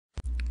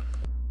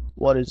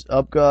What is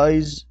up,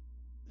 guys?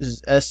 This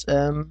is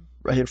SM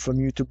right here from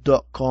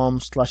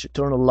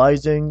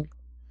youtube.com/eternalizing.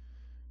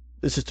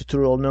 This is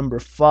tutorial number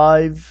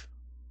 5,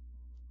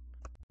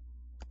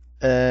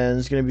 and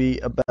it's going to be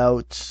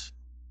about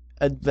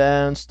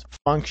advanced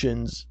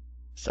functions.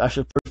 It's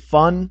actually pretty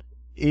fun,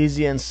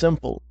 easy, and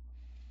simple.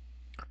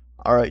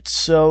 Alright,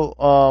 so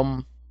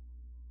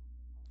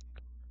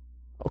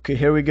okay,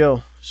 here we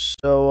go.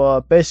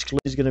 So basically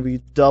it's going to be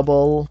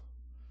double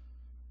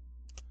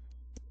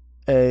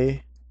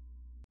A,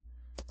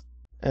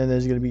 and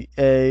there's going to be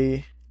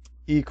A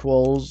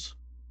equals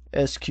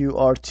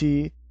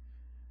SQRT,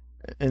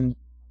 and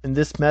in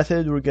this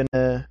method we're going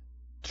to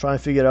try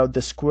and figure out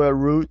the square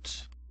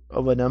root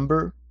of a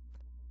number.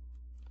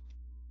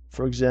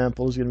 For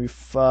example, it's going to be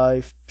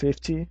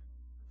 550.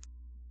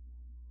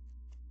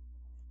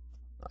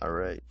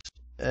 Alright,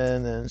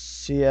 and then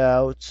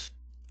Cout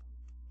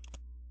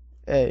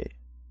A.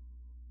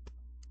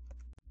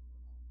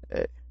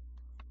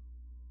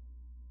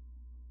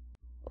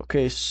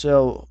 Okay,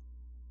 so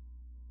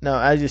now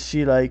as you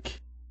see,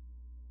 like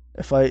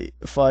if I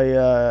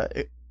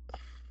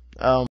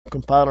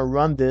compile and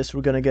run this,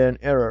 we're gonna get an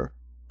error,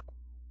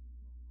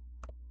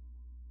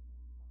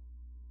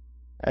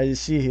 as you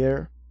see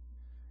here,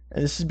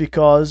 and this is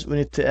because we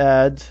need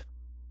to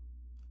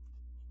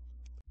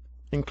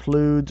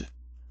include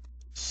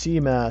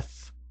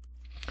CMath,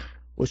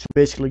 which will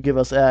basically give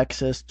us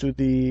access to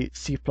the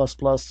C++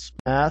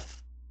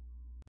 math.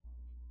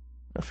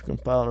 If we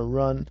compile and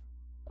run,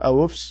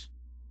 whoops.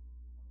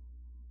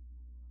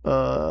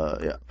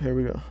 Yeah, here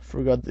we go.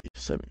 Forgot the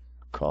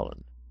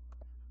semicolon.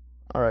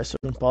 Alright, so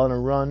compile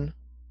and run.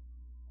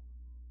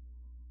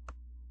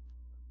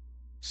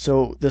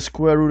 So the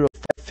square root of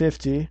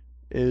 550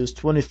 is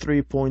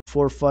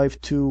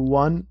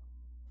 23.4521.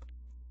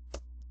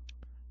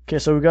 Okay,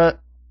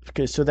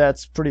 so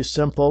that's pretty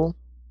simple.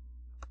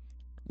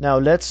 Now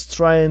let's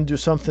try and do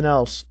something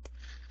else.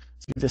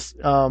 This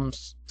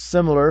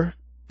similar.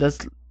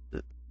 Let's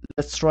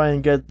try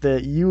and get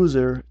the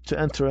user to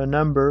enter a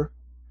number,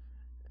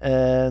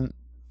 and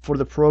for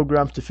the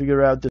program to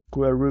figure out the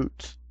square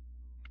root.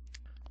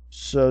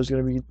 So it's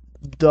going to be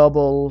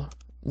double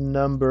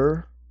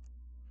number,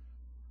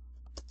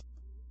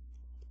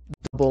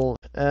 double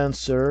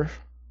answer.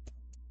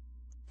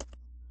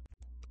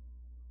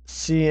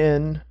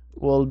 Cin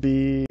will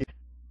be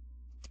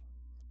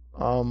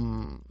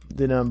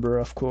the number,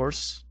 of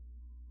course,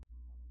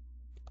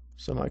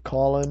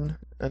 semicolon,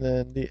 and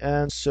then the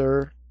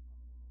answer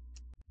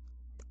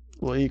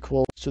will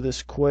equal to the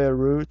square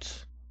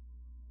root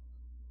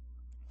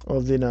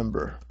of the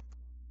number.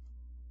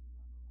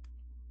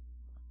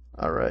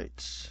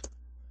 Alright,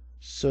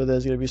 so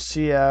there's going to be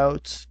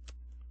Cout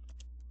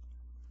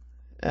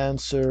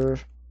answer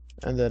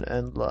and then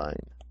end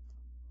line.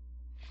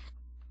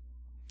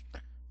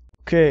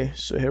 Okay,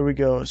 so here we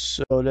go.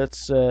 So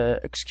let's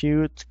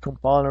execute,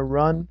 compile and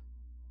run,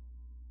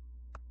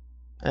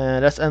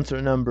 and let's enter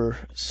a number.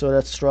 So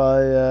let's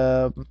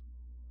try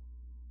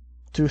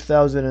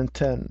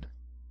 2010.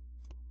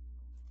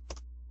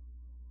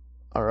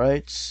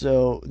 Alright,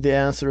 so the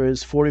answer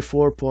is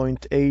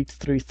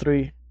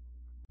 44.833.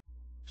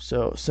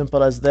 So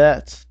simple as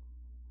that.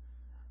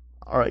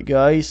 Alright,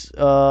 guys,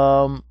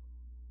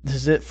 this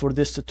is it for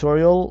this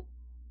tutorial.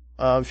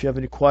 If you have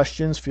any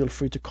questions, feel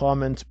free to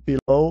comment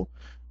below.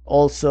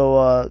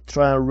 Also,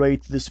 try and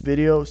rate this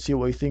video, see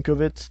what you think of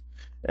it,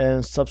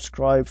 and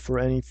subscribe for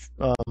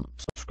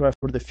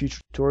the future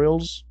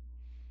tutorials.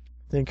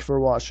 Thank you for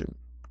watching.